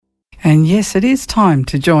And yes, it is time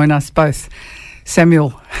to join us both,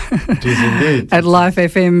 Samuel, It is indeed. at Life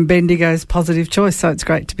FM, Bendigo's Positive Choice. So it's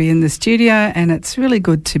great to be in the studio, and it's really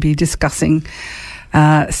good to be discussing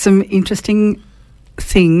some interesting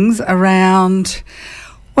things around,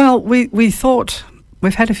 well, we thought,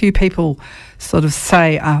 we've had a few people sort of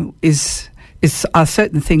say, are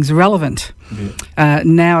certain things relevant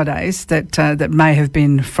nowadays that may have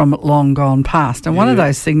been from long gone past? And one of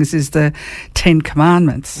those things is the 10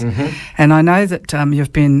 Commandments. Mm-hmm. And I know that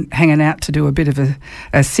you've been hanging out to do a bit of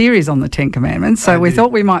a series on the 10 Commandments, so we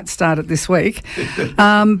thought we might start it this week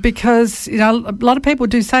because, you know, a lot of people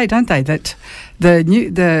do say, don't they, that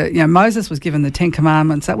Moses was given the 10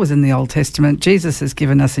 Commandments. That was in the Old Testament. Jesus has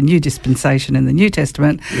given us a new dispensation in the New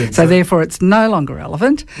Testament, so therefore it's no longer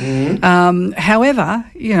relevant. Mm-hmm. However,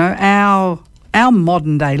 you know, our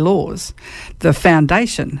modern day laws, the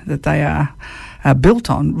foundation that they are built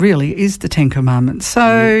on really is the 10 Commandments.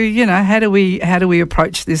 So, you know, how do we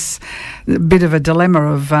approach this bit of a dilemma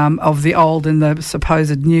of the old and the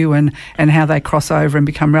supposed new, and how they cross over and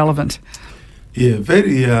become relevant? Yeah,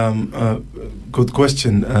 very good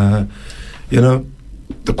question. You know,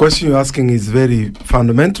 the question you're asking is very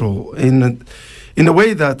fundamental in a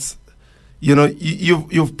way that, you know,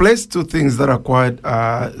 you've placed two things that are quite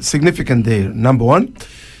significant there. Number one,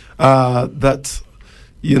 that,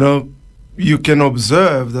 you know, you can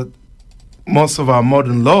observe that most of our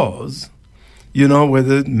modern laws, you know,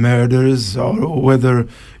 whether murders or whether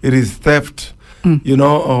it is theft, you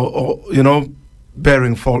know, or you know,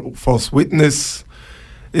 bearing false witness,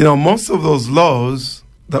 you know, most of those laws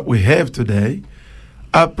that we have today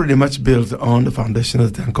are pretty much built on the foundation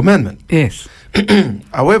of the Ten Commandments. Yes.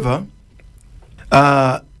 However,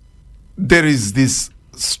 there is this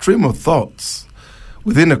stream of thoughts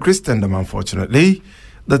within a Christendom, unfortunately,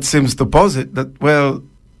 that seems to posit that, well,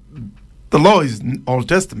 the law is Old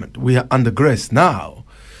Testament. We are under grace now.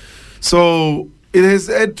 So it has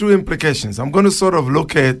had two implications. I'm going to sort of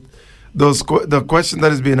look at the question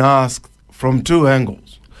that has been asked from two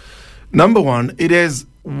angles. Number one, it has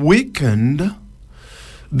weakened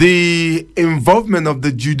the involvement of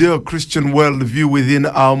the Judeo-Christian worldview within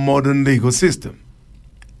our modern legal system.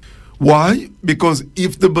 Why? Because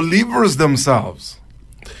if the believers themselves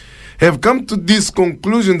have come to this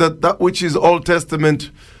conclusion that that which is Old Testament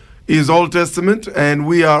is Old Testament and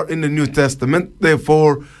we are in the New Testament,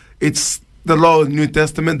 therefore it's the law of the New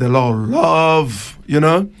Testament, the law of love, you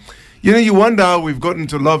know. You wonder how we've gotten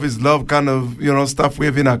to love is love kind of, you know, stuff we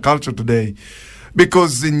have in our culture today.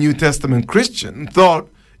 Because the New Testament Christian thought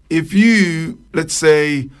if you, let's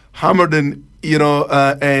say, hammered and, you know,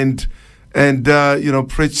 and you know,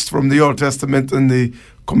 preached from the Old Testament and the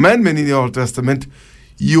commandment in the Old Testament,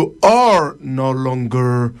 you are no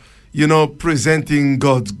longer, you know, presenting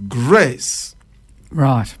God's grace.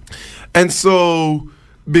 Right. And so,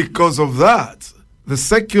 because of that, the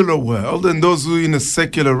secular world and those who are in a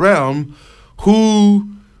secular realm, who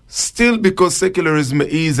still, because secularism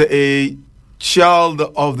is a child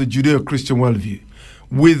of the Judeo-Christian worldview.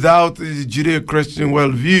 Without the Judeo-Christian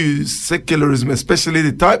worldview, secularism, especially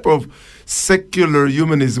the type of secular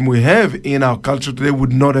humanism we have in our culture today,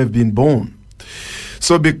 would not have been born.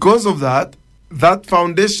 So because of that, that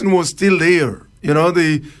foundation was still there. You know,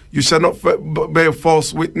 you shall not bear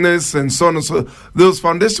false witness and so on and so. Those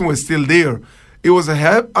foundations were still there. It was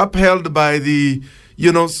upheld by the,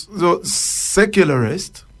 you know,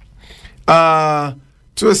 secularists to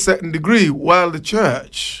a certain degree, while the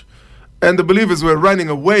church and the believers were running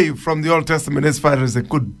away from the Old Testament as far as they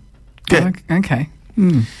could get. Okay.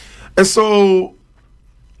 Mm. And so,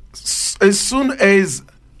 as soon as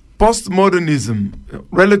postmodernism,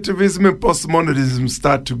 relativism and postmodernism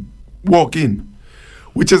start to walk in,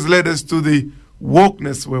 which has led us to the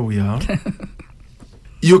wokeness where we are,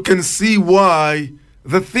 you can see why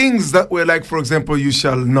the things that were like, for example, you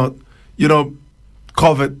shall not, you know,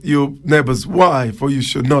 covet your neighbor's wife, or you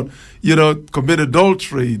should not, you know, commit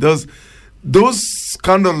adultery. Those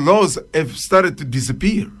kind of laws have started to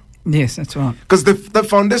disappear. Yes, that's right. Because the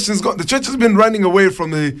foundation's gone. The church has been running away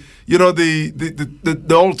from the, you know, the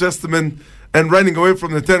Old Testament and running away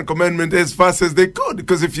from the Ten Commandments as fast as they could.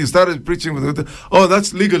 Because if you started preaching with,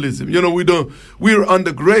 that's legalism. You know, we're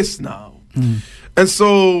under grace now. Mm. And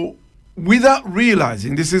so, without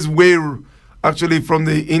realizing, this is where, actually, from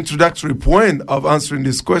the introductory point of answering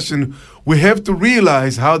this question, we have to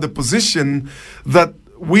realize how the position that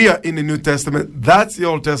we are in the New Testament, that's the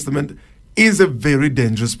Old Testament, is a very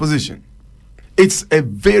dangerous position. It's a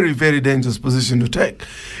very, very dangerous position to take.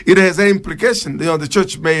 It has an implication. You know, the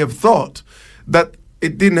church may have thought that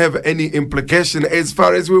it didn't have any implication as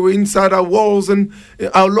far as we were inside our walls, and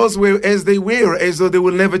our laws were as they were, as though they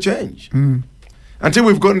will never change. Until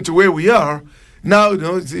we've gotten to where we are now.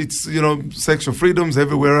 It's sexual freedoms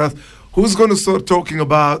everywhere else. Who's going to start talking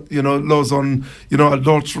about laws on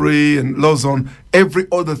adultery and laws on every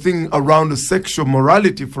other thing around the sexual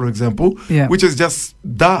morality, for example, which has just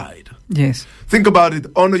died? Yes. Think about it.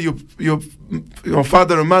 Honor your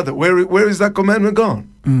father and mother. Where is that commandment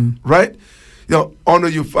gone? Right? Honor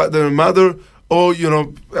your father and mother. Or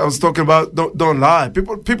I was talking about don't lie.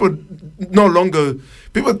 People no longer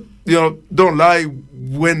don't lie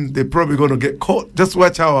when they're probably going to get caught. Just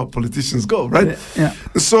watch how our politicians go, right? Yeah.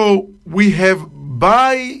 So we have,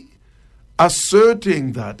 by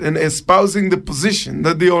asserting that and espousing the position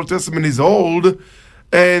that the Old Testament is old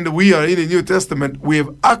and we are in the New Testament, we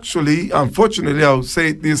have actually, unfortunately, I'll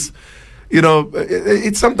say this,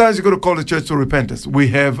 it's sometimes you've got to call the church to repentance. We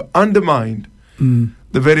have undermined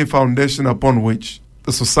the very foundation upon which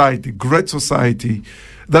the society, great society,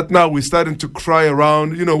 that now we're starting to cry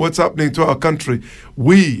around, what's happening to our country.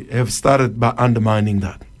 We have started by undermining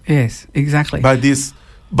that. Yes, exactly. By this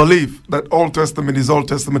belief that Old Testament is Old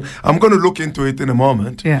Testament. I'm going to look into it in a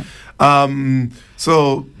moment. Yeah.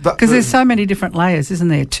 So because there's so many different layers, isn't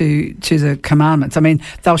there, to the commandments? I mean,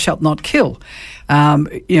 thou shalt not kill.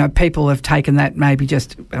 People have taken that maybe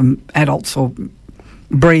just adults or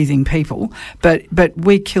breathing people, but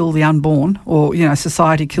we kill the unborn, or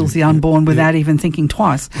society kills the unborn without even thinking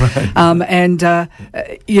twice. Right.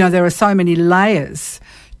 There are so many layers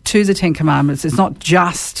to the Ten Commandments. It's not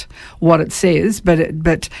just what it says, but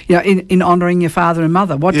in honouring your father and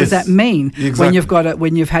mother. What does that mean when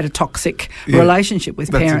you've had a toxic relationship with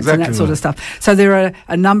parents and that sort of stuff? So there are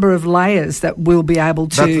a number of layers that we'll be able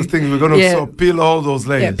to. That's the thing. We're going to sort of peel all those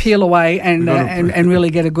layers. Yeah, peel away and really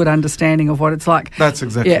get a good understanding of what it's like. That's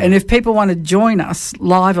exactly. Yeah, and if people want to join us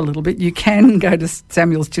live a little bit, you can go to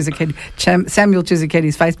Samuel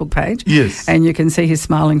Tshisekedi's Facebook page. Yes. And you can see his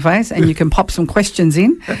smiling face, and you can pop some questions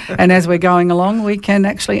in. And as we're going along, we can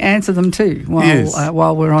actually answer them too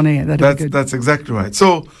while we're on air. That'd be good. That's exactly right.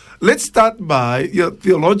 So let's start by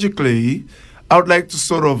theologically. I would like to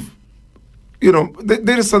sort of,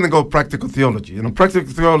 there is something called practical theology.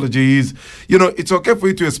 Practical theology is, it's okay for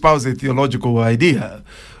you to espouse a theological idea,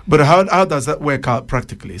 but how does that work out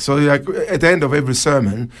practically? So like at the end of every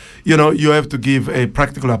sermon, you have to give a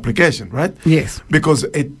practical application, right? Yes. Because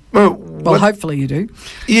hopefully you do.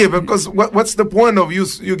 Yeah, because what's the point of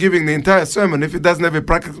you giving the entire sermon if it doesn't have a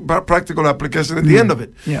practical application at the end of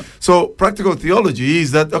it? Yeah. So practical theology is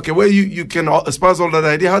that, okay, where you can espouse all that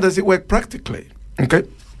idea, how does it work practically? Okay.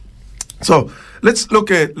 So let's look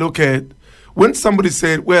at when somebody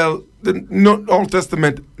said, well, the Old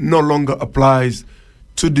Testament no longer applies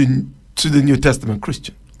to the New Testament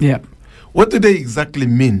Christian. Yeah. What do they exactly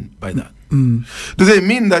mean by that? Do they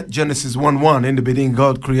mean that Genesis 1:1, in the beginning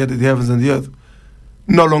God created the heavens and the earth,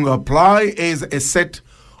 no longer apply as a set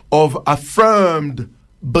of affirmed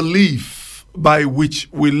belief by which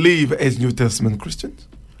we live as New Testament Christians?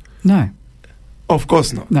 No. Of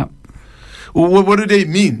course not. No. What do they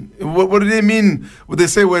mean? What do they mean when they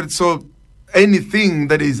say, well, so anything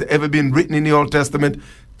that has ever been written in the Old Testament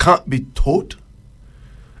can't be taught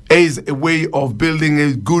as a way of building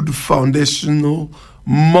a good foundational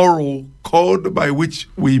moral code by which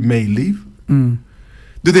we may live?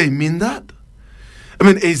 Do they mean that? I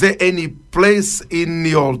mean, is there any place in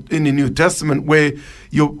the New Testament where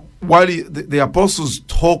while the apostles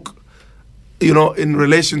talk, in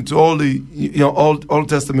relation to all the Old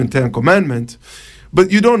Testament 10 Commandments,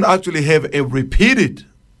 but you don't actually have a repeated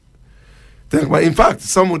thing? In fact,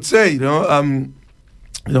 some would say,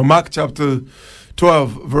 Mark chapter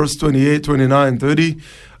 12, verse 28, 29, 30.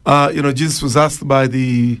 Jesus was asked by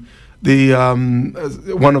the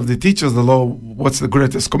one of the teachers of the law, what's the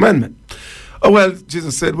greatest commandment? Well,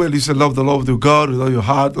 Jesus said, well, you should love the Lord of God with all your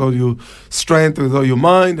heart, all your strength, with all your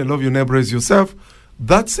mind, and love your neighbor as yourself.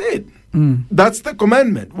 That's it. That's the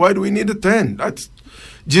commandment. Why do we need 10?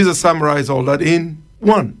 Jesus summarized all that in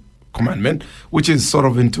one commandment, which is sort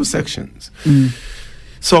of in 2 sections.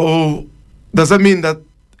 So does that mean that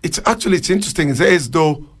it's interesting? It's as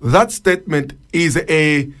though that statement is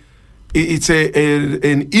an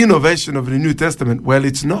innovation of the New Testament. Well,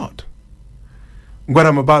 it's not. What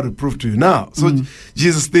I'm about to prove to you now. So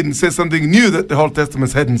Jesus didn't say something new that the Old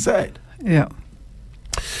Testament hadn't said. Yeah.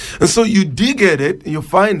 And so you dig at it, and you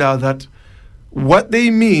find out that what they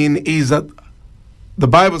mean is that the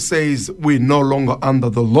Bible says we're no longer under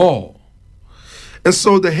the law. And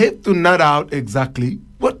so they have to nut out exactly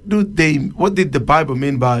what did the Bible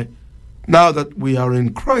mean by now that we are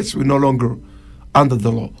in Christ, we're no longer under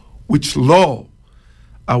the law. Which law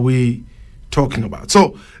are we talking about?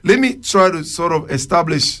 So let me try to sort of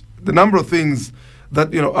establish the number of things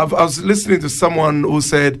that, I was listening to someone who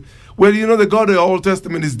said, well, the God of the Old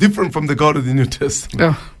Testament is different from the God of the New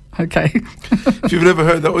Testament. Oh, okay. If you've never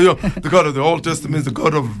heard that, the God of the Old Testament is the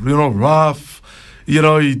God of, wrath.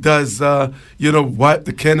 He does, wipe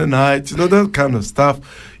the Canaanites, that kind of stuff.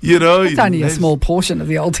 It's only a small portion of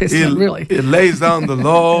the Old Testament, really. It lays down the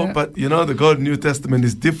law, yeah. But, the God of the New Testament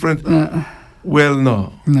is different. Well,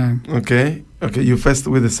 no. No. Okay, you first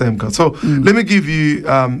with the same God. So let me give you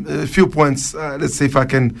a few points. Let's see if I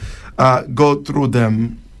can go through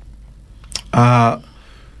them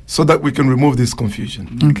so that we can remove this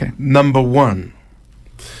confusion. Okay. Number one,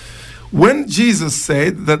 when Jesus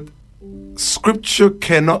said that Scripture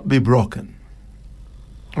cannot be broken,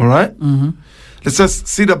 all right? Mm-hmm. Let's just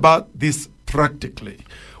see about this practically.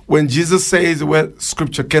 When Jesus says, well,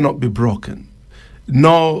 Scripture cannot be broken,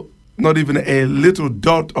 no, not even a little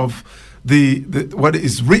dot of the what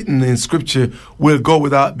is written in Scripture will go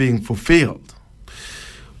without being fulfilled.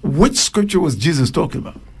 Which Scripture was Jesus talking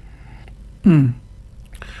about?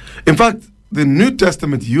 In fact, the New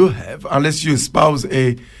Testament you have, unless you espouse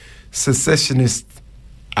a cessationist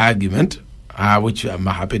argument, which I'm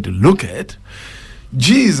happy to look at,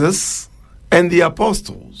 Jesus and the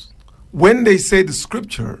apostles, when they said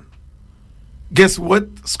Scripture, guess what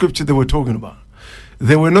Scripture they were talking about?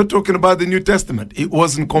 They were not talking about the New Testament. It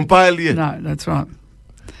wasn't compiled yet. No, that's right.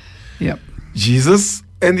 Yep. Jesus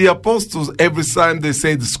and the apostles, every time they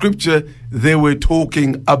said the Scripture, they were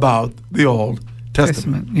talking about the Old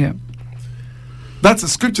Testament. Yeah. That's the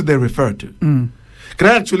Scripture they refer to. Can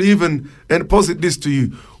I actually even posit this to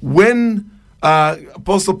you? When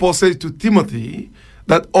Apostle Paul said to Timothy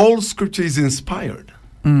that all Scripture is inspired,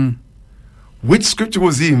 which Scripture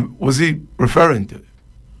was he referring to?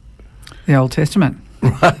 The Old Testament.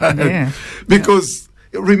 Right. Yeah. Because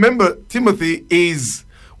remember, Timothy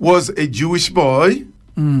was a Jewish boy.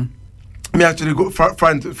 Let me actually go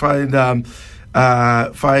find some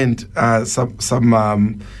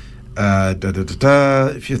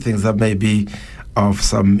a few things that may be of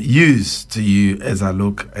some use to you as I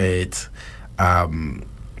look at.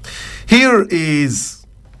 Here is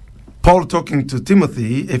Paul talking to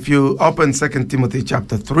Timothy. If you open 2 Timothy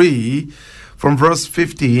chapter 3, from verse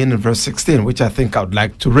 15 and verse 16, which I think I would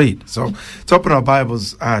like to read. So let's open our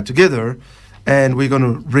Bibles together, and we're going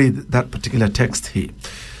to read that particular text here.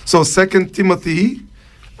 So 2 Timothy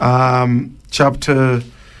we're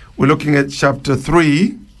looking at chapter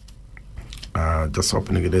 3. Just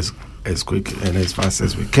opening it as quick and as fast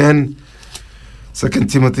as we can. 2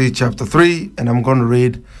 Timothy chapter 3, and I'm going to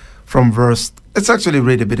read from let's actually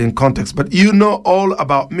read a bit in context, but you know all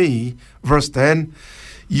about me, verse 10.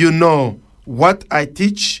 You know what I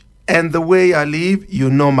teach and the way I live. You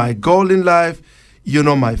know my goal in life. You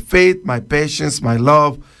know my faith, my patience, my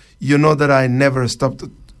love. You know that I never stopped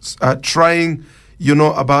trying. You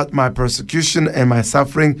know about my persecution and my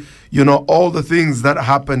suffering. You know all the things that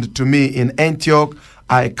happened to me in Antioch,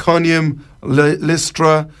 Iconium,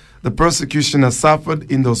 Lystra. The persecution I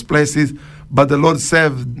suffered in those places, but the Lord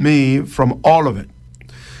saved me from all of it.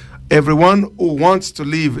 Everyone who wants to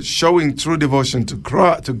live showing true devotion to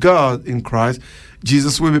God in Christ,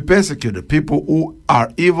 Jesus will be persecuted. People who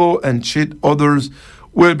are evil and cheat others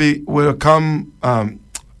will become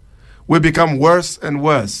worse and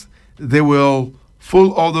worse. They will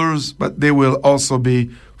fool others, but they will also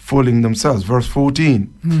be fooling themselves. Verse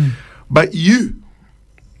 14. But you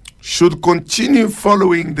should continue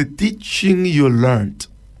following the teaching you learned.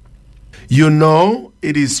 You know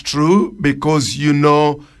it is true because you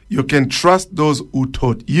know you can trust those who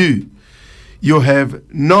taught you. You have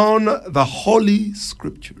known the Holy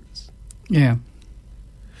Scriptures. Yeah.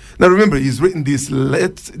 Now remember, he's written this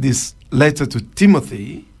letter to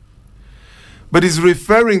Timothy, but he's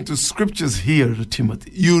referring to Scriptures here to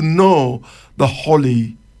Timothy. You know the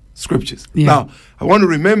Holy Scriptures. Yeah. Now, I want to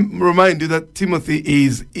remind you that Timothy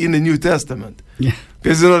is in the New Testament. Yeah.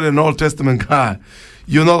 Because he's not an Old Testament guy.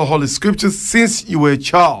 You know the Holy Scriptures since you were a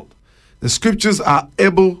child. The Scriptures are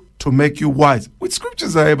able to make you wise. Which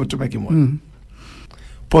Scriptures are able to make you wise?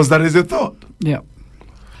 Pause that as a thought. Yeah.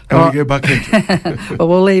 And we'll get back into it. Well,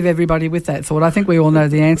 we'll leave everybody with that thought. I think we all know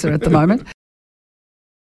the answer at the moment.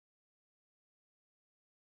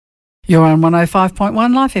 You're on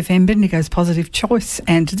 105.1 Life FM, Bendigo's Positive Choice,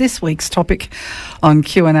 and this week's topic on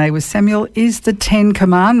Q&A with Samuel is the 10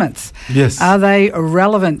 Commandments. Yes. Are they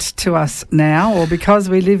relevant to us now, or because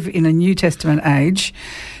we live in a New Testament age,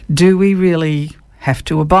 do we really have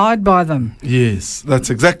to abide by them. Yes,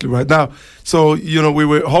 that's exactly right. Now, so, we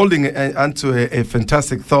were holding onto a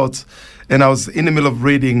fantastic thought, and I was in the middle of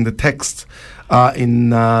reading the text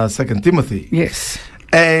in 2 Timothy. Yes.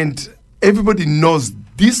 And everybody knows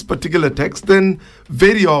this particular text. Then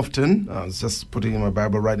very often, I was just putting my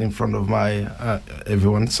Bible right in front of my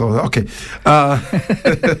everyone. So, okay. That's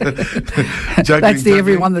the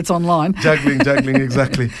everyone that's online. Juggling,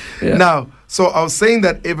 exactly. Yeah. Now, so I was saying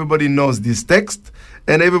that everybody knows this text,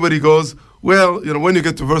 and everybody goes, well, when you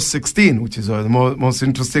get to verse 16, which is the most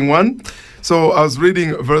interesting one. So I was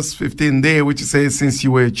reading verse 15 there, which says, since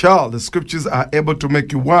you were a child, the scriptures are able to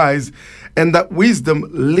make you wise, and that wisdom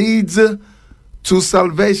leads to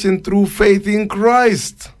salvation through faith in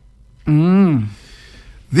Christ.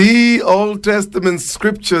 The Old Testament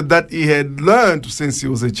scripture that he had learned since he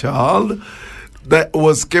was a child, that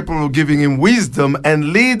was capable of giving him wisdom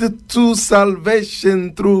and lead to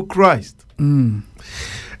salvation through Christ. And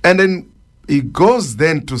then he goes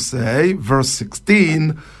then to say, verse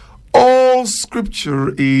 16, all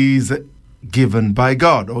scripture is given by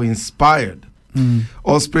God or inspired.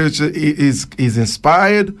 All scripture is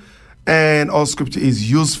inspired, and all scripture is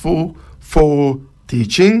useful for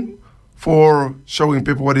teaching, for showing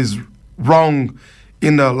people what is wrong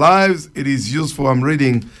in their lives. It is useful. I'm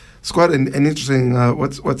reading. It's quite an interesting.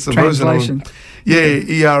 What's the translation? Version?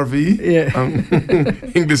 ERV.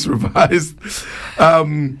 Yeah. English Revised.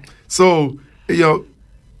 So,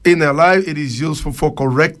 in their life, it is useful for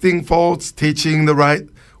correcting faults, teaching the right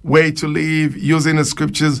way to live, using the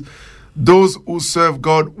scriptures. Those who serve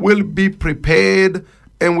God will be prepared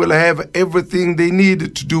and will have everything they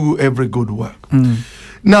need to do every good work.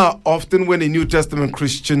 Now, often when a New Testament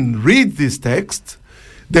Christian reads this text,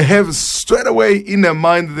 they have straight away in their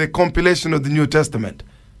mind the compilation of the New Testament.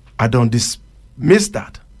 I don't dismiss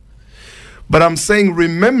that. But I'm saying,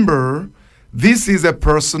 remember, this is a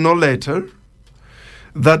personal letter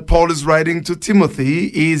that Paul is writing to Timothy,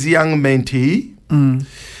 his young mentee.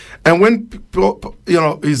 And when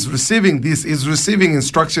is receiving this, is receiving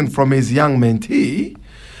instruction from his young mentee.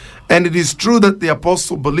 And it is true that the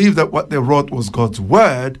apostle believed that what they wrote was God's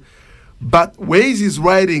word, but ways he's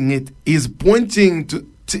writing it is pointing to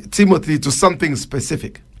Timothy to something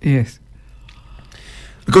specific. Yes.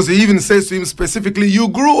 Because he even says to him specifically, you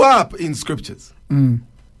grew up in scriptures.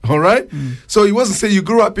 All right? So he wasn't saying you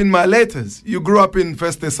grew up in my letters. You grew up in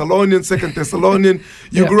 1 Thessalonians, 2 Thessalonians.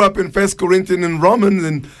 You grew up in 1 Corinthians and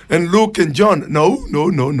Romans and Luke and John.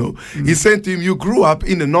 No. He said to him, you grew up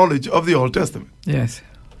in the knowledge of the Old Testament. Yes.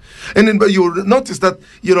 And then, but you'll notice that,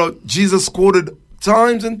 Jesus quoted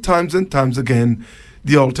times and times and times again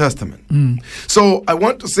the Old Testament. So I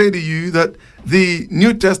want to say to you that the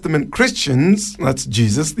New Testament Christians, that's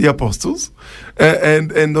Jesus, the apostles,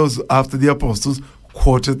 and those after the apostles,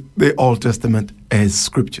 quoted the Old Testament as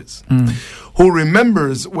scriptures. Who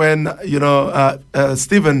remembers when,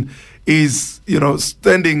 Stephen is,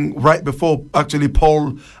 standing right before actually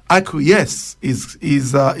Paul acquiesced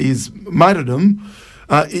his martyrdom.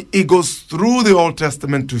 He goes through the Old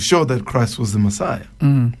Testament to show that Christ was the Messiah.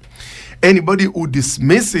 Anybody who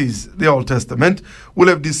dismisses the Old Testament will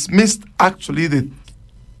have dismissed actually the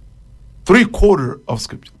 3/4 of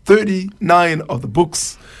Scripture. 39 of the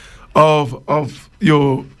books of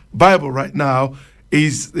your Bible right now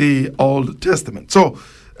is the Old Testament. So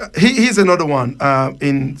here's another one.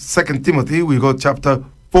 In 2 Timothy, we go chapter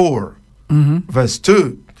 4, verse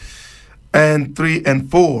 2 and 3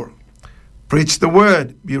 and 4. Preach the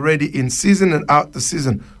word, be ready in season and out the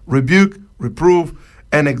season. Rebuke, reprove,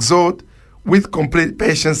 and exhort with complete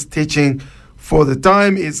patience, teaching, for the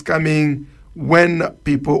time is coming when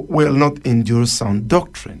people will not endure sound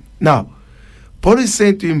doctrine. Now, Paul is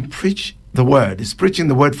saying to him, preach the word. He's preaching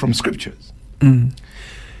the word from scriptures.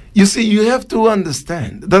 You see, you have to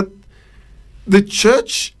understand that the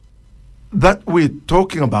church that we're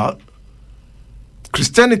talking about,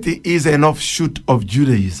 Christianity is an offshoot of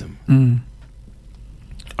Judaism.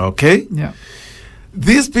 Okay? Yeah.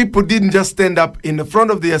 These people didn't just stand up in the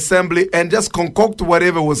front of the assembly and just concoct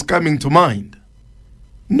whatever was coming to mind.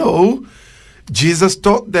 No. Jesus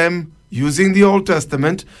taught them using the Old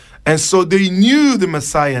Testament, and so they knew the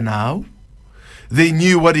Messiah now. They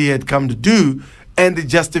knew what he had come to do, and the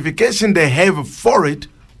justification they have for it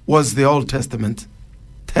was the Old Testament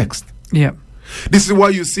text. Yeah. This is why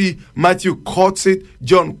you see Matthew quotes it,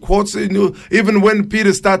 John quotes it. Even when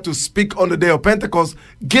Peter starts to speak on the day of Pentecost,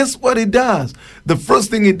 guess what he does? The first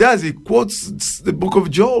thing he does, he quotes the book of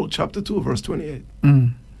Joel, chapter 2, verse 28.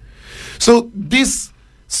 So this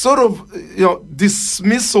sort of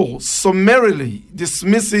dismissal, summarily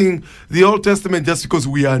dismissing the Old Testament just because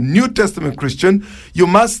we are New Testament Christian, you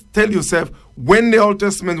must tell yourself, when the Old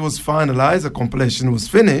Testament was finalized, the compilation was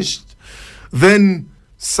finished, then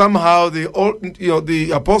somehow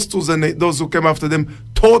the apostles and those who came after them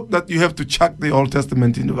taught that you have to chuck the Old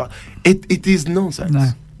Testament in the Bible. It is nonsense.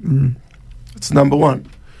 No. Mm. It's number one.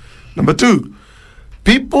 Number two,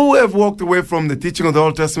 people have walked away from the teaching of the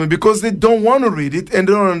Old Testament because they don't want to read it and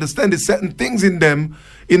they don't understand that certain things in them,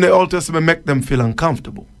 in the Old Testament, make them feel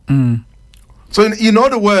uncomfortable. Mm. So in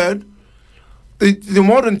other words, the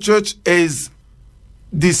modern church has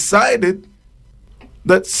decided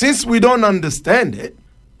that since we don't understand it,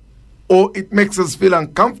 or it makes us feel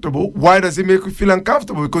uncomfortable, why does it make you feel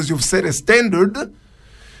uncomfortable? Because you've set a standard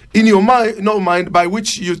in your mind by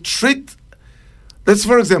which you treat. Let's,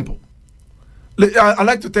 for example, I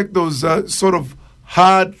like to take those sort of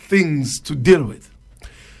hard things to deal with.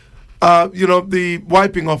 The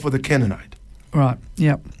wiping off of the Canaanite. Right,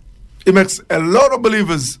 yep. It makes a lot of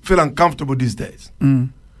believers feel uncomfortable these days. Mm.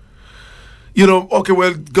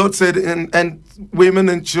 God said, and women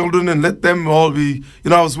and children, and let them all be.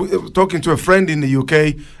 I was talking to a friend in the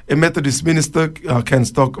UK, a Methodist minister, Ken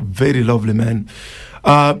Stock, a very lovely man,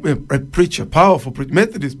 a preacher, powerful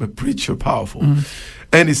Methodist, but preacher, powerful. Mm.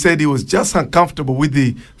 And he said he was just uncomfortable with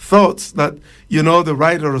the thoughts that, the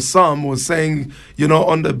writer of Psalm was saying,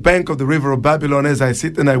 on the bank of the river of Babylon, as I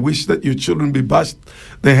sit and I wish that your children be bashed,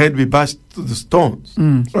 their head be bashed to the stones.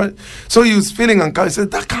 Mm. Right? So he was feeling uncomfortable. He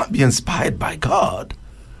said, that can't be inspired by God.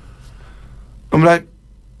 I'm like,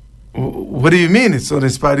 what do you mean it's not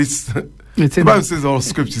inspired? The Bible says all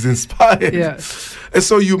scripture is inspired. Yeah. And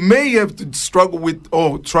so you may have to struggle with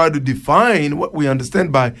or try to define what we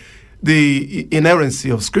understand by the inerrancy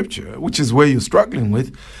of scripture, which is where you're struggling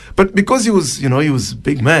with. But because he was a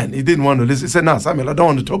big man, he didn't want to listen. He said, no, Samuel, I don't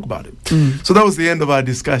want to talk about it. Mm. So that was the end of our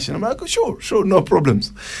discussion. I'm like, oh, sure, no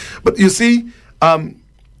problems. But you see,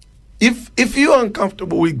 if you're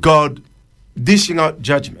uncomfortable with God dishing out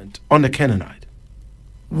judgment on the Canaanite,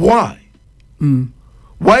 why? Mm.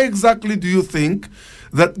 Why exactly do you think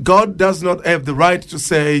that God does not have the right to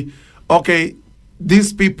say, okay,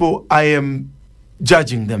 these people, I am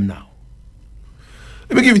judging them now?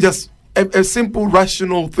 Let me give you just a simple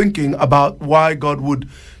rational thinking about why God would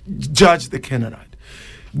judge the Canaanite.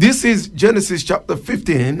 This is Genesis chapter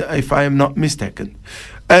 15, if I am not mistaken.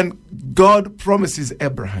 And God promises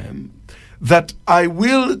Abraham that I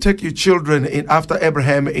will take your children in after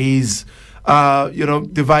Abraham is,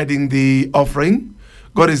 dividing the offering.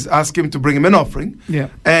 God is asking him to bring him an offering. Yeah.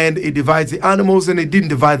 And he divides the animals and he didn't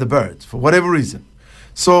divide the birds for whatever reason.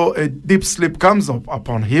 So a deep sleep comes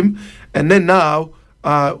upon him. And then now,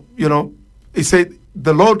 he said,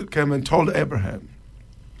 the Lord came and told Abraham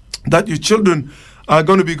that your children are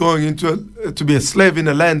going to be going to be a slave in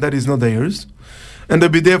a land that is not theirs. And they'll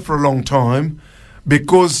be there for a long time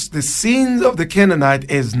because the sins of the Canaanite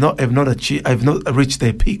have not reached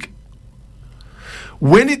their peak.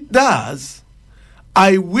 When it does,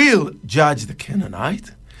 I will judge the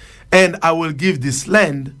Canaanite and I will give this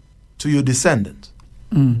land to your descendants.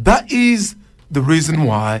 Mm. That is the reason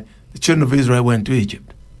why the children of Israel went to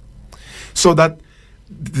Egypt. So that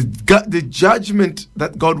the judgment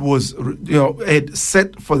that God was, had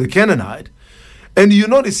set for the Canaanite, and you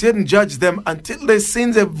notice he hadn't judged them until their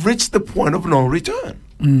sins have reached the point of no return.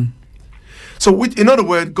 Mm. So, in other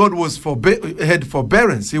words, God was had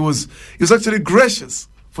forbearance. He was actually gracious.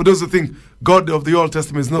 For those who think God of the Old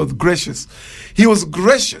Testament is not gracious, he was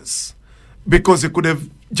gracious because he could have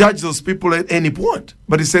judged those people at any point.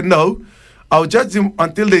 But he said, no, I'll judge them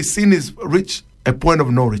until their sin is reached a point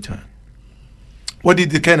of no return. What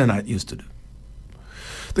did the Canaanite used to do?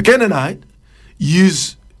 The Canaanite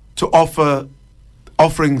used to offer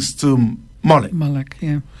offerings to Molech. Molech,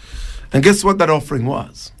 yeah. And guess what that offering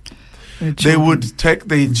was? They would take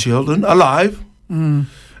their children alive, and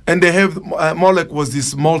they have Molech was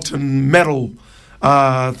this molten metal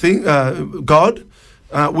god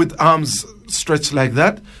with arms stretched like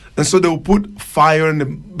that, and so they would put fire,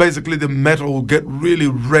 and basically the metal will get really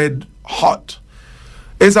red hot.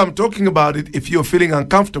 As I'm talking about it, if you're feeling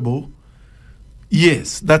uncomfortable,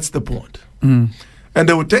 yes, that's the point. Mm. And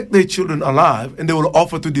they would take their children alive and they will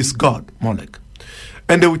offer to this god, Molech.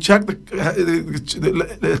 And they would chuck the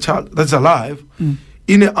child that's alive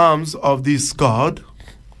in the arms of this god,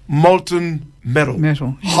 molten metal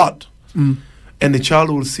hot. Mm. And the child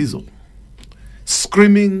will sizzle,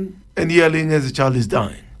 screaming and yelling as the child is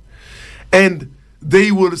dying. And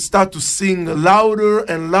they will start to sing louder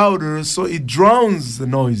and louder, so it drowns the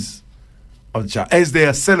noise of the child as they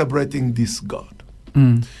are celebrating this God.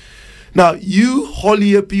 Mm. Now, you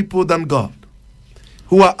holier people than God,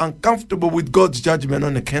 who are uncomfortable with God's judgment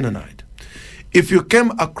on the Canaanite, if you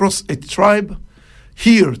came across a tribe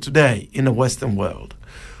here today in the Western world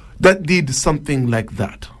that did something like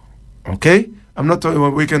that. Okay? I'm not talking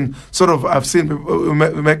about we can sort of, I've seen people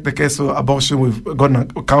make the case of abortion, we've gotten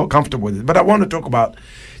comfortable with it. But I want to talk about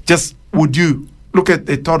just, would you look at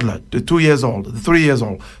a toddler, the 2 years old, the 3 years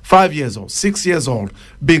old, 5 years old, 6 years old,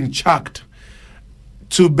 being chucked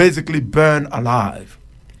to basically burn alive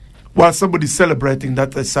while somebody's celebrating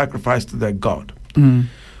that they sacrificed to their God.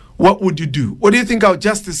 What would you do? What do you think our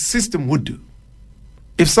justice system would do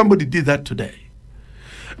if somebody did that today?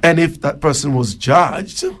 And if that person was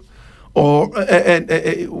judged, or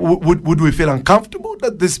would we feel uncomfortable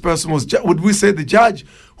that this person was judged? Would we say the judge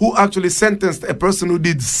who actually sentenced a person who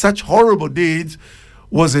did such horrible deeds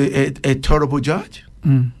was a terrible judge?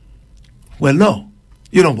 Well, no.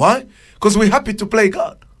 You know why? Because we're happy to play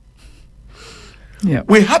God. Yeah.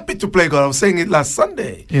 We're happy to play God. I was saying it last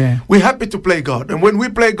Sunday. Yeah. We're happy to play God. And when we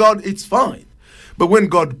play God, it's fine. But when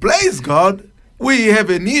God plays God, we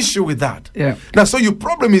have an issue with that. Yeah. Now, so your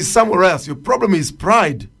problem is somewhere else. Your problem is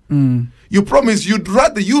pride. Your problem is you'd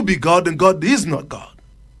rather you be God and God is not God.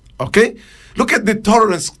 Okay? Look at the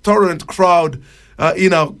tolerant crowd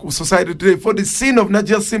in our society today for the sin of not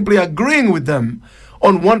just simply agreeing with them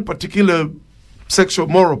on one particular sexual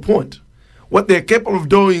moral point. What they're capable of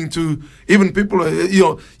doing to even people,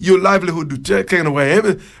 your livelihood taken away,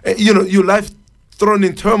 your life thrown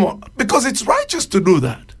in turmoil, because it's righteous to do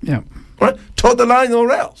that. Yeah. Right? Toe the line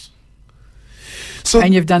or else. So,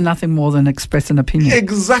 and you've done nothing more than express an opinion.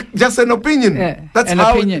 Exactly, just an opinion. Yeah, that's an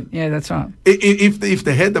how opinion. Yeah, that's right. If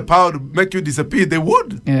they had the power to make you disappear, they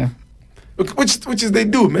would. Yeah. Which is they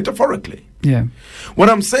do metaphorically. Yeah. What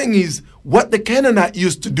I'm saying is, what the Canaanite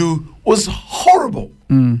used to do was horrible.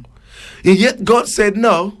 And yet God said,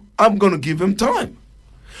 no, I'm going to give him time.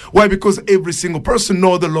 Why? Because every single person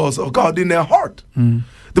knows the laws of God in their heart.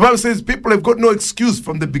 The Bible says people have got no excuse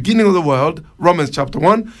from the beginning of the world, Romans chapter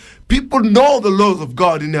 1. People know the laws of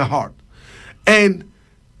God in their heart. And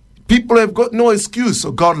people have got no excuse.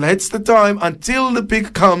 So God lets the time until the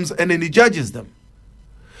pig comes and then he judges them.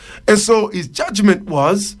 And so his judgment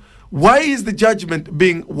was, why is the judgment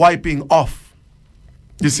being wiping off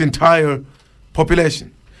this entire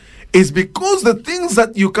population? It's because the things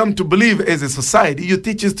that you come to believe as a society, you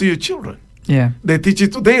teach it to your children. Yeah. They teach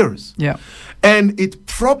it to theirs. Yeah. And it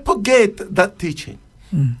propagates that teaching.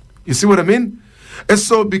 You see what I mean? And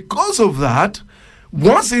so because of that,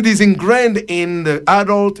 once it is ingrained in the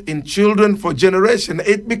adult, in children for generation,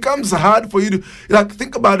 it becomes hard for you to,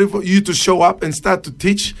 think about it, for you to show up and start to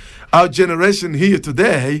teach our generation here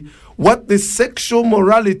today what the sexual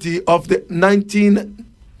morality of the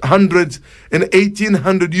 1900s and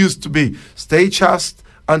 1800s used to be. Stay chaste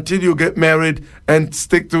until you get married and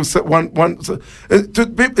stick to one.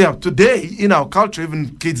 Today, in our culture,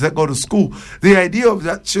 even kids that go to school, the idea of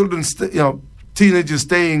that children, teenagers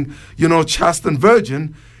staying, chaste and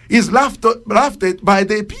virgin is laughed at by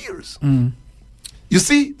their peers. You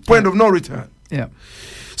see, point of no return. Yeah.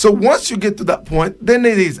 So once you get to that point, then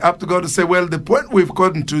it is up to God to say, well, the point we've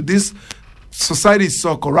gotten to, this society is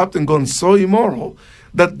so corrupt and gone so immoral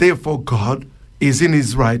that therefore God is in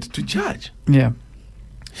his right to judge. Yeah.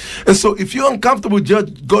 And so if you're uncomfortable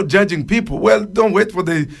God judging people, well, don't wait for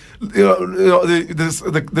the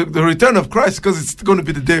return of Christ, because it's going to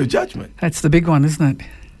be the day of judgment. That's the big one, isn't it?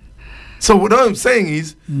 So what I'm saying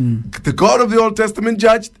is, the God of the Old Testament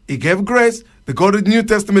judged, he gave grace. The God of the New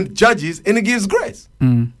Testament judges, and he gives grace.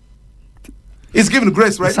 He's given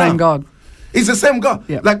grace right now. The same God. It's the same God.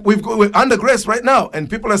 Yep. Like we're under grace right now, and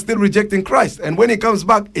people are still rejecting Christ. And when he comes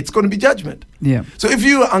back, it's going to be judgment. Yeah. So if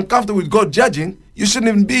you are uncomfortable with God judging, you shouldn't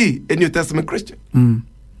even be a New Testament Christian.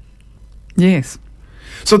 Yes.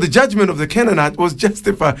 So the judgment of the Canaanite was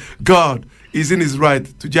justified. God is in his right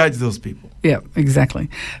to judge those people. Yeah, exactly.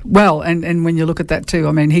 Well, and when you look at that too,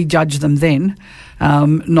 I mean, he judged them then,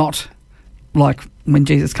 not like when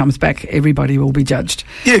Jesus comes back, everybody will be judged.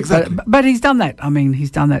 Yeah, exactly. But he's done that. I mean,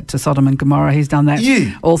 he's done that to Sodom and Gomorrah. He's done that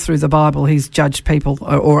all through the Bible. He's judged people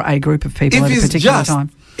or a group of people at a particular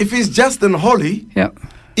time. If he's just and holy,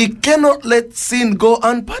 he cannot let sin go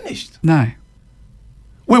unpunished. No.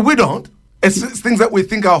 We don't. It's things that we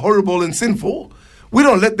think are horrible and sinful, we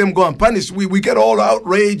don't let them go unpunished. We get all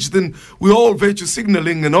outraged and we all virtue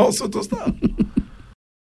signaling and all sorts of stuff.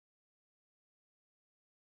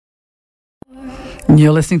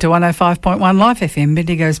 You're listening to 105.1 Life FM,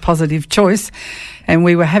 Bendigo's Positive Choice, and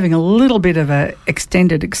we were having a little bit of a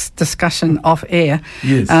extended discussion off air,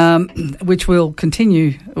 Yes. Which we'll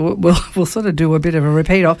continue. We'll sort of do a bit of a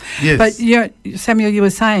repeat of. Yes. But Samuel, you were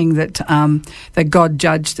saying that that God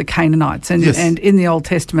judged the Canaanites, and Yes. and in the Old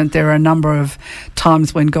Testament there are a number of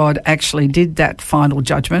times when God actually did that final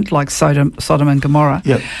judgment, like Sodom and Gomorrah.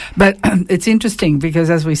 Yep. But it's interesting because,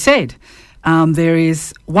 as we said, there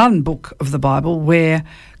is one book of the Bible where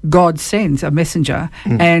God sends a messenger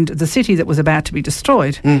and the city that was about to be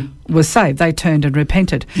destroyed was saved. They turned and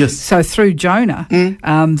repented. Yes. So through Jonah,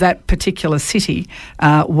 that particular city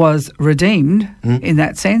was redeemed in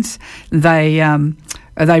that sense. They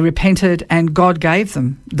repented, and God gave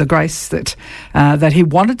them the grace that He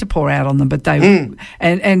wanted to pour out on them. But they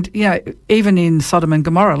and even in Sodom and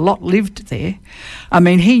Gomorrah, Lot lived there. I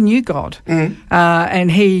mean, he knew God,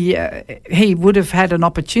 and he would have had an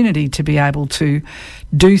opportunity to be able to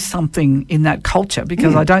do something in that culture,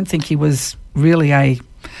 because I don't think he was really a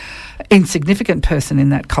insignificant person in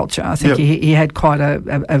that culture. I think he had quite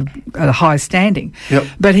a high standing,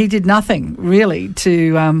 but he did nothing really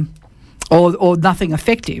to. Or nothing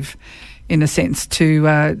effective, in a sense,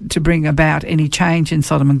 to bring about any change in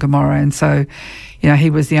Sodom and Gomorrah. And so, he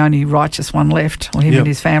was the only righteous one left, or him and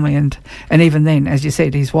his family. And even then, as you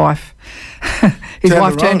said, his wife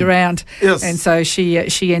turned around. Yes. And so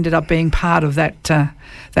she ended up being part of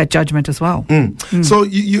that judgment as well. So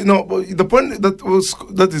the point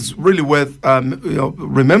that is really worth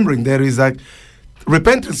remembering there is that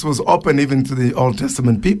repentance was open even to the Old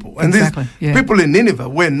Testament people. And these people in Nineveh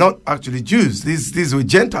were not actually Jews. These were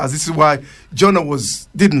Gentiles. This is why Jonah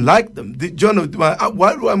didn't like them. Jonah,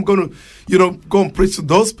 why do I'm going to, go and preach to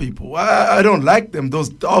those people? I don't like them, those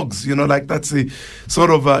dogs, that's the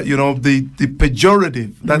sort of, the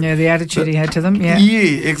pejorative. The attitude he had to them, Yeah,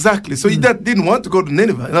 exactly. So he didn't want to go to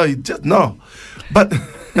Nineveh. No. But...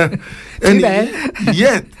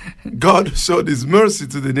 Yet God showed His mercy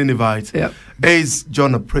to the Ninevites as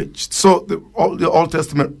Jonah preached. So the Old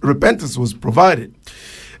Testament repentance was provided,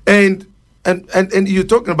 and you're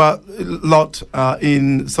talking about Lot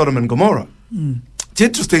in Sodom and Gomorrah. It's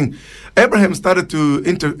interesting. Abraham started to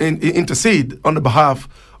intercede on the behalf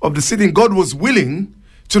of the city, and God was willing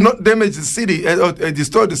to not damage the city or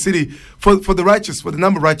destroy the city for the righteous, for the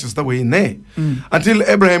number of righteous that were in there. Until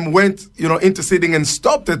Abraham went, interceding and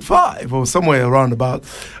stopped at 5 or somewhere around about,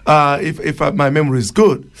 if my memory is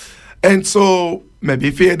good. And so maybe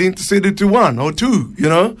if he had interceded to 1 or 2,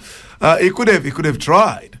 he could have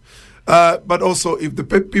tried. But also if the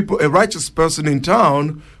people, a righteous person in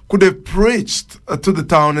town could have preached to the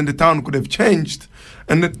town, and the town could have changed.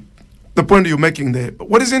 And the point you're making there. But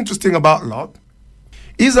what is interesting about Lot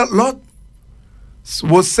is that Lot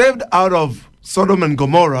was saved out of Sodom and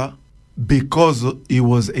Gomorrah because he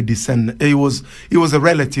was a descendant. He was a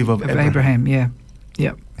relative of Abraham. Yeah.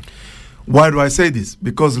 Why do I say this?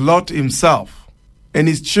 Because Lot himself and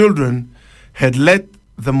his children had let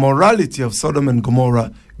the morality of Sodom and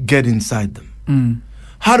Gomorrah get inside them.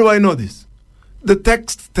 How do I know this? The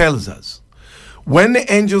text tells us when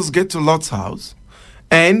the angels get to Lot's house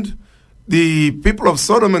and the people of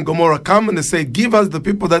Sodom and Gomorrah come and they say, give us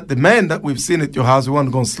the men that we've seen at your house, we want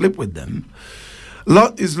to go and sleep with them.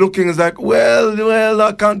 Lot is looking, is like, well,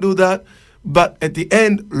 I can't do that. But at the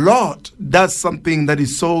end, Lot does something that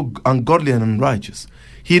is so ungodly and unrighteous.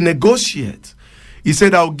 He negotiates. He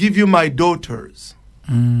said, I'll give you my daughters.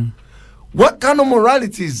 What kind of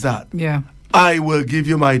morality is that? Yeah. I will give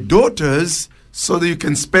you my daughters so that you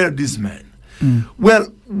can spare these men. Well,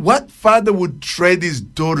 what father would trade his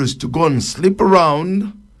daughters to go and sleep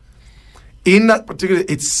around in that particular...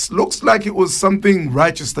 It looks like it was something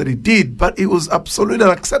righteous that he did, but it was absolutely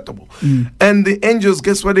unacceptable. And the angels,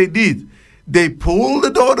 guess what they did? They pulled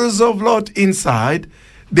the daughters of Lot inside.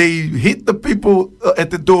 They hit the people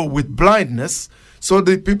at the door with blindness. So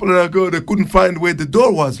the people that they couldn't find where the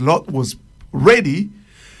door was. Lot was ready.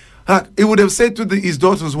 He would have said to his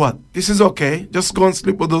daughters, what? This is okay. Just go and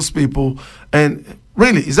sleep with those people. And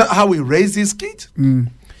really, is that how we raise these kids?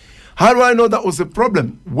 How do I know that was a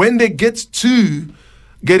problem? When they get to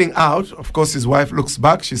getting out, of course, his wife looks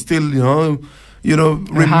back. She's still,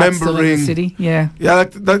 remembering. Still in the city. Yeah,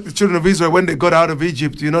 like the children of Israel, when they got out of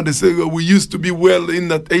Egypt, they say, we used to be well in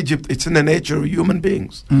that Egypt. It's in the nature of human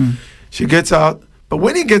beings. She gets out. But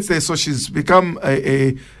when he gets there, so she's become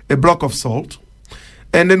a block of salt.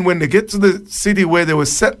 And then when they get to the city where they were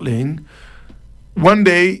settling, one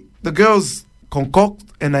day the girls concoct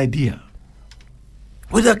an idea.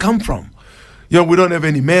 Where did that come from? We don't have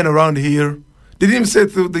any men around here. Did he even say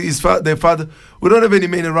to their father, we don't have any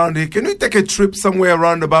men around here. Can we take a trip somewhere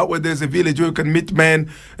around about where there's a village where we can meet men?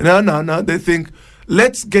 No. They think,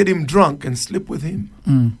 let's get him drunk and sleep with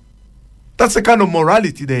him. That's the kind of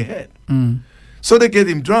morality they had. So they get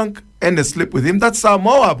him drunk and they sleep with him. That's how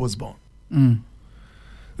Moab was born.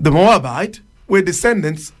 The Moabite were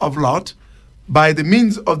descendants of Lot by the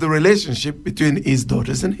means of the relationship between his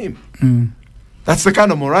daughters and him. That's the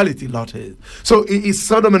kind of morality Lot had. So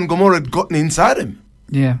Sodom and Gomorrah had gotten inside him.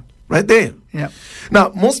 Yeah. Right there. Yeah.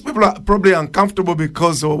 Now, most people are probably uncomfortable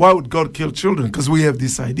because, why would God kill children? Because we have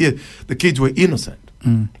this idea the kids were innocent.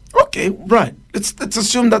 Okay, right. Let's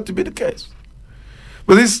assume that to be the case.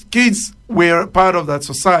 But these kids were part of that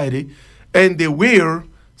society, and they were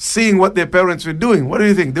seeing what their parents were doing. What do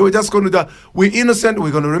you think? They were just going to die. We're innocent. We're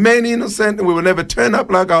going to remain innocent. And we will never turn up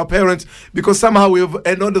like our parents because somehow we have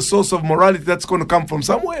another source of morality that's going to come from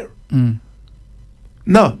somewhere.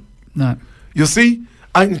 No. You see,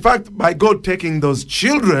 in fact, by God taking those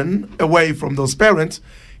children away from those parents,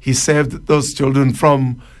 he saved those children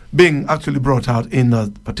from being actually brought out in a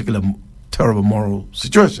particular terrible moral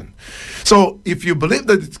situation. So if you believe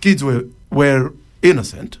that the kids were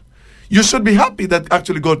innocent, you should be happy that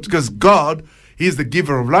actually God, because God, he is the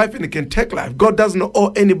giver of life and he can take life. God doesn't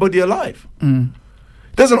owe anybody a life. He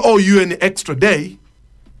doesn't owe you any extra day.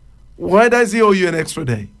 Why does he owe you an extra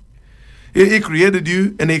day? He created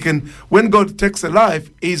you, and he can, when God takes a life,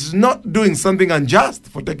 he's not doing something unjust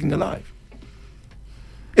for taking a life.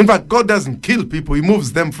 In fact, God doesn't kill people. He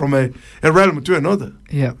moves them from a realm to another.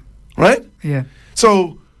 Yeah. Right? Yeah.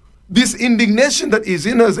 So this indignation that is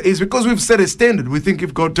in us is because we've set a standard. We think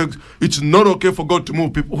if God takes, it's not okay for God to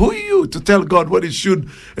move people. Who are you to tell God what he should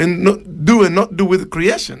and not do with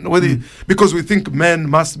creation? Because we think man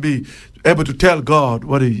must be able to tell God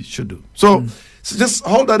what he should do. So just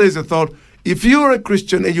hold that as a thought. If you're a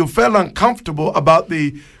Christian and you feel uncomfortable about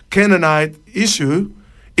the Canaanite issue,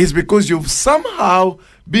 it's because you've somehow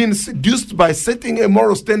been seduced by setting a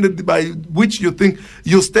moral standard by which you think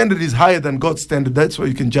your standard is higher than God's standard. That's why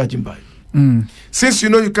you can judge him by it. Since you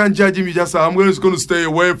know you can't judge him, you just say, I'm just going to stay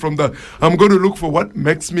away from that. I'm going to look for what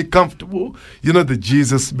makes me comfortable. You know, the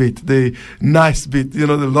Jesus bit, the nice bit, the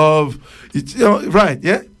love. Right,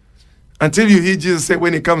 yeah? Until you hear Jesus say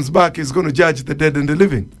when he comes back, he's going to judge the dead and the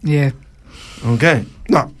living. Yeah. Okay.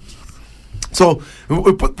 Now, so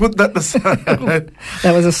we put that aside.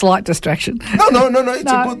 That was a slight distraction. No.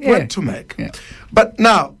 It's a good point to make. Yeah. But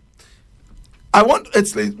now,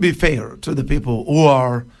 let's be fair to the people who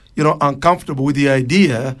are, uncomfortable with the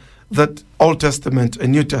idea that Old Testament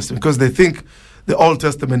and New Testament, because they think the Old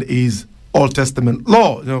Testament is Old Testament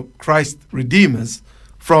law. Christ redeems us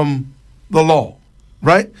from the law,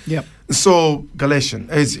 right? Yep. So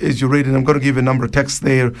Galatians, as you read it, I'm going to give a number of texts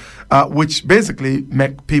there, which basically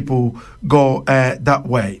make people go that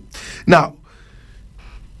way. Now,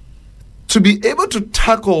 to be able to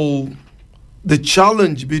tackle the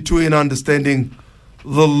challenge between understanding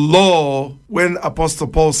the law when Apostle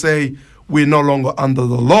Paul say we're no longer under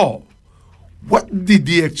the law, what did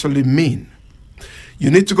he actually mean? You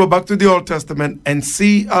need to go back to the Old Testament and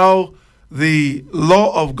see how the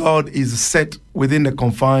law of God is set within the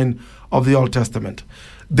confine of the Old Testament.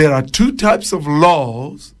 There are two types of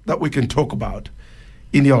laws that we can talk about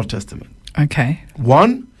in the Old Testament. Okay.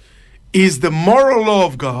 One is the moral law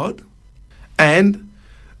of God, and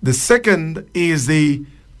the second is the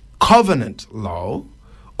covenant law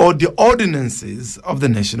or the ordinances of the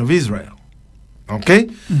nation of Israel. Okay?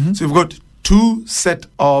 So you've got two set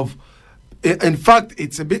of. In fact,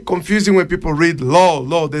 it's a bit confusing when people read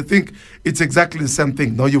law. They think it's exactly the same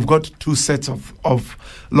thing. No, you've got two sets of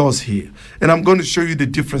laws here. And I'm going to show you the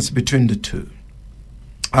difference between the two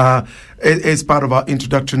as part of our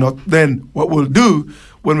introduction note. Then what we'll do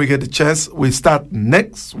when we get the chance, we start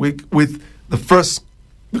next week with the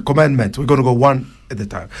commandment. We're going to go one at a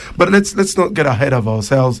time. But let's not get ahead of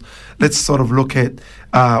ourselves. Let's sort of look at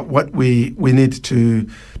what we need to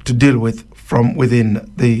deal with from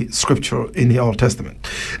within the scripture in the Old Testament.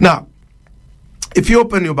 Now, if you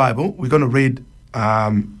open your Bible, we're going to read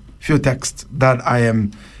a few texts that I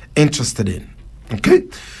am interested in. Okay?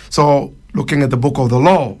 So, looking at the book of the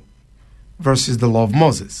law versus the law of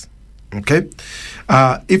Moses. Okay?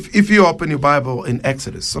 If you open your Bible in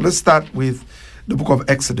Exodus, so let's start with the book of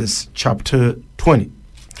Exodus, chapter 20.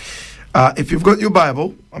 If you've got your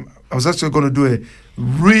Bible, I was actually going to do a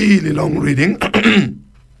really long reading.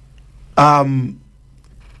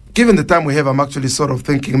 Given the time we have, I'm actually sort of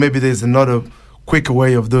thinking maybe there's another quicker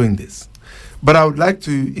way of doing this. But I would like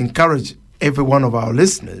to encourage every one of our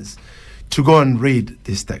listeners to go and read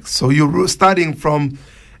this text. So you're starting from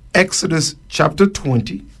Exodus chapter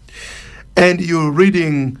 20. And you're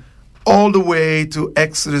reading all the way to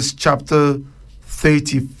Exodus chapter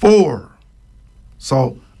 34.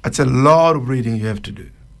 So it's a lot of reading you have to do.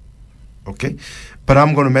 Okay? But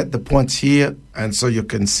I'm going to make the points here, and so you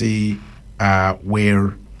can see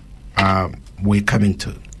where we're coming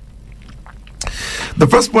to. The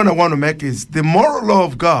first point I want to make is the moral law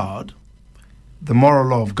of God. The moral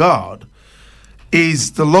law of God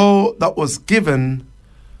is the law that was given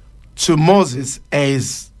to Moses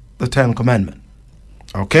as the Ten Commandments.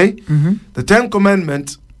 Okay? Mm-hmm. The Ten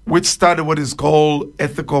Commandments, which started what is called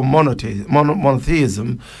ethical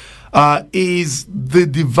monotheism, is the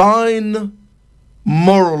divine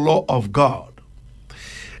moral law of God.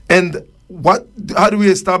 And how do we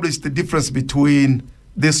establish the difference between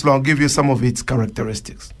this law? I'll give you some of its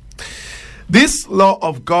characteristics. This law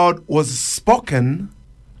of God was spoken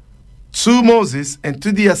to Moses and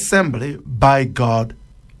to the assembly by God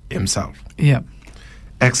himself. Yeah.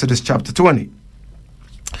 Exodus chapter 20.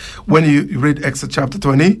 When you read Exodus chapter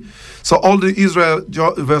 20, so all the Israel,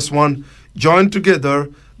 verse 1, joined together,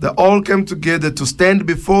 they all came together to stand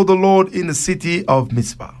before the Lord in the city of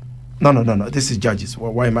Mizpah. No, this is Judges.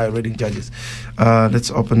 Well, why am I reading Judges?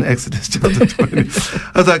 Let's open Exodus chapter 20.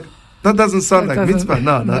 I was like, that doesn't sound like Mizpah.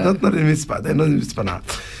 No, that's not in Mizpah. They're not in Mizpah now.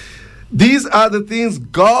 These are the things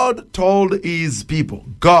God told his people.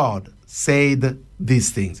 God said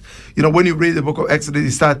these things. You know, when you read the book of Exodus,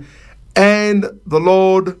 it starts, and the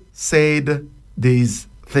Lord said these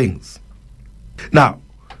things. Now,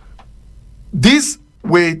 these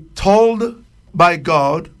were told by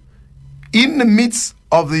God in the midst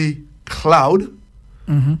of the cloud,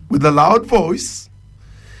 mm-hmm. with a loud voice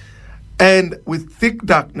and with thick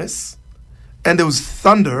darkness, and there was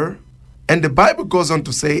thunder, and the Bible goes on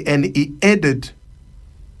to say, and he added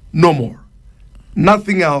no more,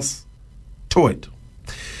 nothing else to it.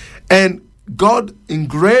 And God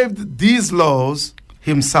engraved these laws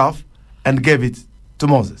himself and gave it to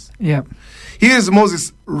Moses. Yeah. Here is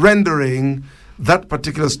Moses rendering that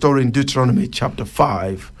particular story in Deuteronomy chapter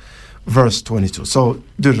 5, verse 22. So,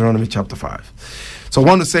 Deuteronomy chapter 5. So, I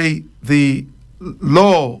want to say the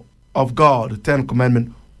law of God, the Ten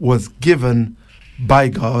Commandments, was given by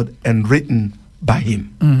God and written by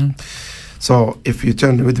him. Mm-hmm. So, if you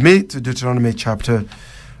turn with me to Deuteronomy chapter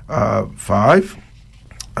 5,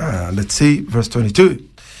 let's see, verse 22.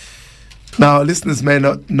 Now, listeners may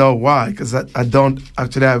not know why, because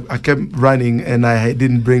I kept running and I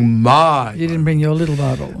didn't bring my. You didn't bring your little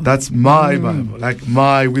Bible. That's my Bible, like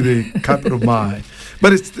my with a capital my.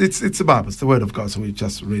 But it's the Bible, it's the Word of God, so we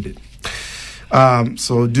just read it.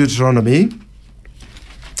 So Deuteronomy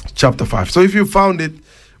chapter 5. So if you found it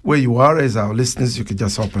where you are as our listeners, you could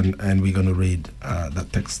just open and we're going to read that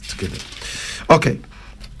text together. Okay,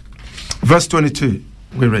 verse 22,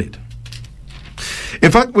 we read. In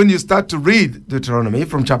fact, when you start to read Deuteronomy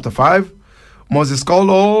from chapter 5, Moses called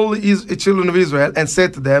all his children of Israel and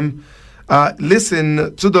said to them,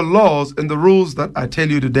 listen to the laws and the rules that I tell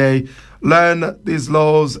you today. Learn these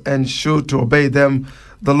laws and show to obey them.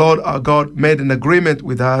 The Lord our God made an agreement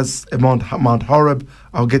with us at Mount Horeb.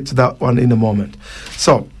 I'll get to that one in a moment.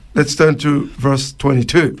 So let's turn to verse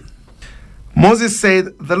 22. Moses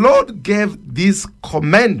said, the Lord gave these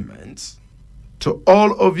commandments to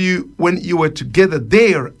all of you when you were together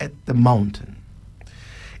there at the mountain.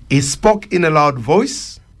 He spoke in a loud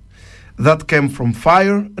voice that came from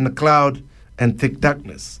fire and a cloud and thick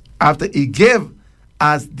darkness. After he gave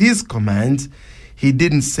us these commands, he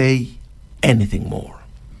didn't say anything more.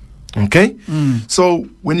 Okay? So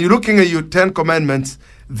when you're looking at your 10 commandments,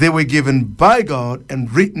 they were given by God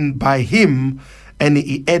and written by him, and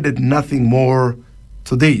he added nothing more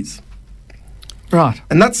to these. Right.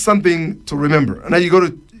 And that's something to remember. And now you go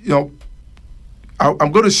to,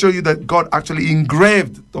 I'm going to show you that God actually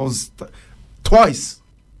engraved those twice.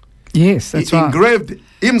 Yes, that's he right. Engraved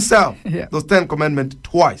himself, yeah. those 10 commandments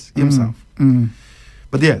twice, himself.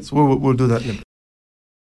 But yes, we'll do that in a bit.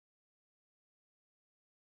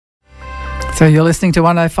 So you're listening to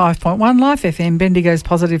 105.1 Life FM, Bendigo's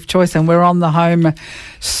Positive Choice, and we're on the home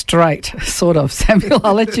straight, sort of. Samuel,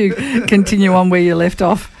 I'll let you continue on where you left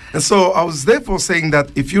off. And so I was therefore saying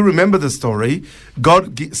that if you remember the story,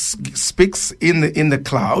 God speaks in the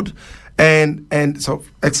cloud, and so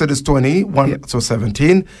Exodus 20, 1 to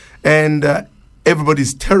 17, and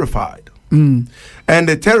everybody's terrified. And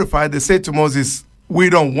they're terrified. They say to Moses, we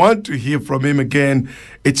don't want to hear from him again.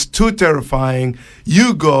 It's too terrifying.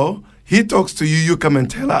 You go. He talks to you, you come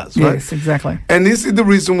and tell us, right? Yes, exactly. And this is the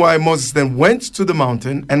reason why Moses then went to the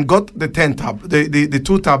mountain and got the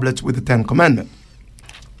 2 tablets with the 10 commandments.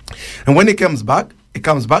 And when he comes back, he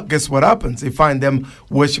comes back, guess what happens? He finds them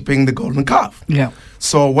worshipping the golden calf. Yeah.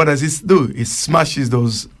 So what does he do? He smashes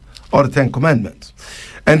those other 10 commandments.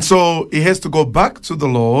 And so he has to go back to the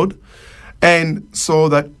Lord, and so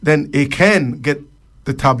that then he can get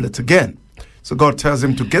the tablets again. So God tells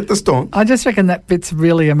him to get the stone. I just reckon that bit's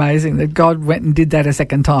really amazing that God went and did that a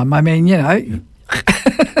second time. I mean,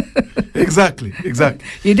 Exactly.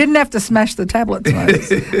 You didn't have to smash the tablets,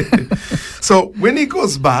 Moses. So when he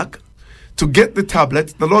goes back to get the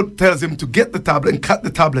tablet, the Lord tells him to get the tablet and cut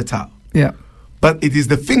the tablet out. Yeah. But it is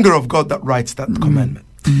the finger of God that writes that commandment.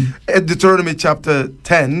 At Deuteronomy chapter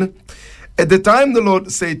 10, at the time the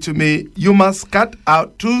Lord said to me, you must cut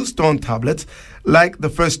out 2 stone tablets like the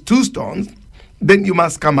first 2 stones. Then you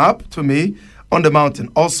must come up to me on the mountain.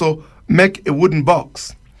 Also, make a wooden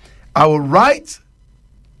box. I will write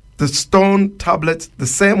the stone tablets, the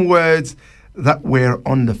same words that were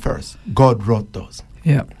on the first. God wrote those.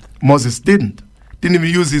 Yeah. Moses didn't even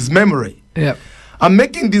use his memory. Yeah. I'm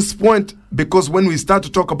making this point because when we start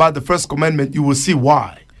to talk about the first commandment, you will see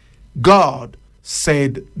why. God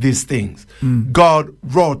said these things. God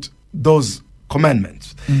wrote those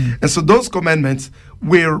commandments. And so those commandments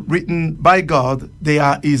were written by God. They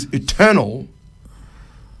are his eternal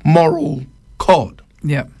moral code.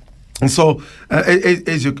 Yeah. And so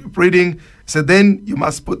as you keep reading, it said, then you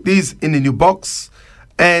must put these in a new box.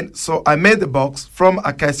 And so I made the box from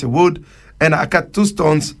acacia wood, and I cut 2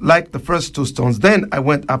 stones like the first 2 stones. Then I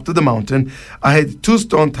went up to the mountain. I had 2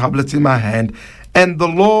 stone tablets in my hand, and the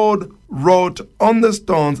Lord wrote on the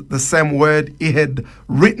stones the same word he had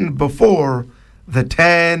written before, the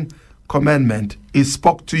 10 commandment. He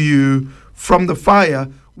spoke to you from the fire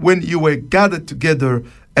when you were gathered together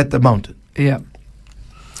at the mountain. Yeah.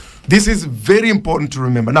 This is very important to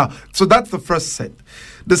remember. Now, so that's the first set.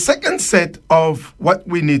 The second set of what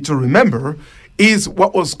we need to remember is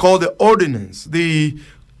what was called the ordinance, the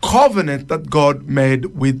covenant that God made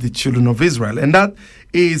with the children of Israel. And that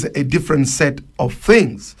is a different set of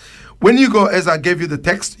things. When you go, as I gave you the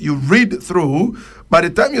text, you read through. By the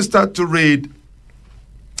time you start to read,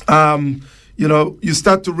 you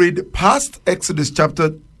start to read past Exodus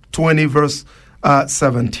chapter 20, verse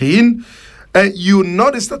 17. You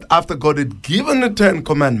notice that after God had given the 10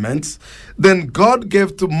 commandments, then God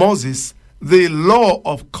gave to Moses the law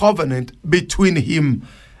of covenant between him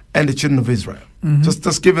and the children of Israel.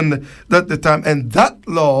 Just given the time. And that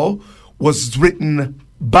law was written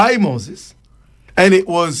by Moses, and it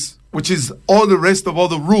was, which is all the rest of all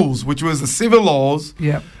the rules, which was the civil laws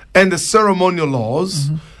and the ceremonial laws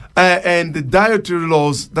and the dietary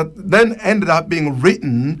laws that then ended up being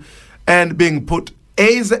written and being put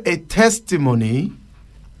as a testimony,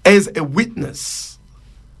 as a witness,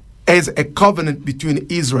 as a covenant between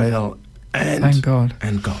Israel and God.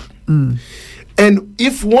 And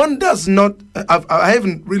if one does not, I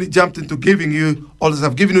haven't really jumped into giving you all this.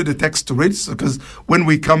 I've given you the text to read, because when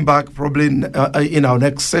we come back, probably in our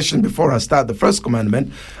next session, before I start the first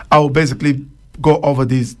commandment, I will basically go over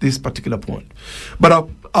this particular point. But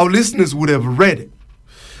our listeners would have read it.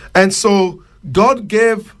 And so God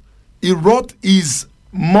he wrote his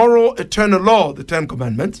moral eternal law, the 10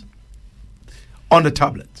 commandments, on the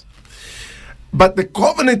tablet. But the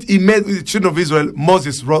covenant he made with the children of Israel,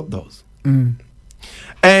 Moses wrote those.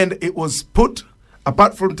 And it was put,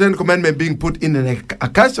 apart from 10 commandments being put in an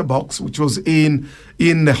acacia box, which was in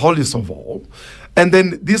the holiest of all, and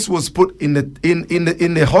then this was put in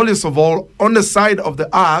the holiest of all on the side of the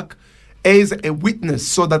ark as a witness,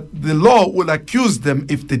 so that the law will accuse them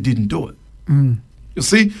if they didn't do it. You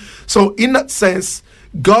see? So in that sense,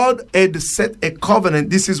 God had set a covenant.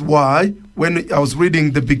 This is why when I was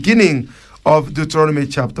reading the beginning of Deuteronomy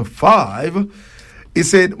chapter 5, he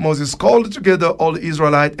said, Moses called together all the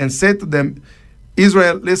Israelites and said to them,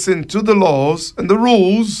 Israel, listen to the laws and the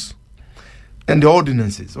rules and the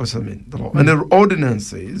ordinances. The law and the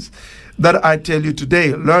ordinances that I tell you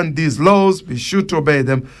today. Learn these laws, be sure to obey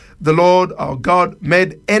them. The Lord our God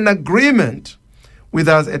made an agreement with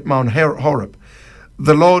us at Mount Horeb.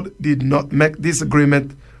 The Lord did not make this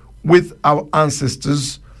agreement with our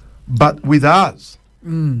ancestors, but with us.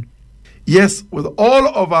 Yes, with all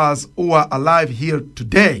of us who are alive here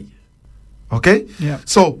today. Okay? Yeah.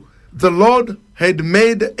 So the Lord had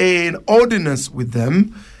made an ordinance with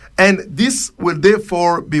them, and this will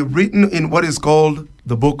therefore be written in what is called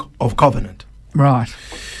the Book of Covenant. Right.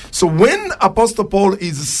 So when Apostle Paul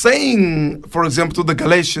is saying, for example, to the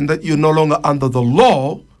Galatians that you're no longer under the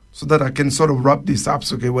law, so that I can sort of wrap this up,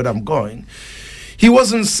 so okay, where I'm going, He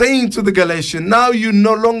wasn't saying to the Galatians, now you're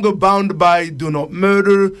no longer bound by do not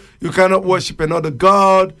murder, you cannot worship another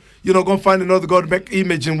God, go find another God, make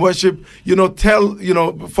image and worship, tell,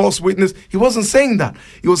 false witness. He wasn't saying that.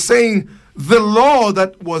 He was saying the law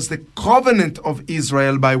that was the covenant of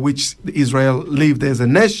Israel by which Israel lived as a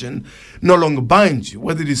nation no longer binds you,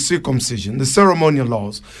 whether it is circumcision, the ceremonial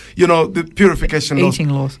laws, the purification laws.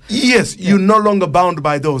 Eating laws. Yes, you're no longer bound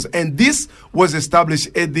by those. And this was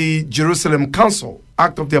established at the Jerusalem Council,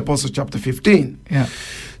 Act of the Apostles, chapter 15. Yeah.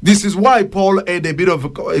 This is why Paul had a bit of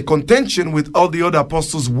a contention with all the other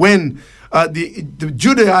apostles when the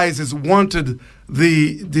Judaizers wanted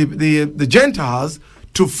the Gentiles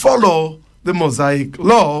to follow the Mosaic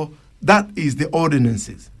law, that is the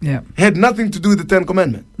ordinances. Yeah. It had nothing to do with the Ten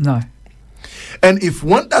Commandments. No. And if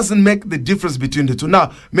one doesn't make the difference between the two,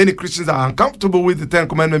 now, many Christians are uncomfortable with the Ten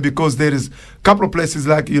Commandments because there is a couple of places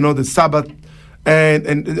like, the Sabbath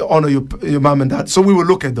and honor your mom and dad. So we will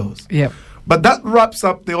look at those. Yeah. But that wraps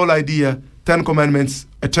up the whole idea, Ten Commandments,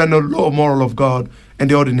 eternal law, moral of God, and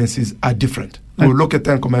the ordinances are different. We'll look at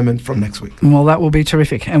Ten Commandments from next week. Well, that will be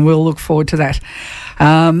terrific, and we'll look forward to that.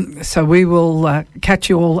 So we will catch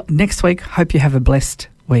you all next week. Hope you have a blessed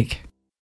week.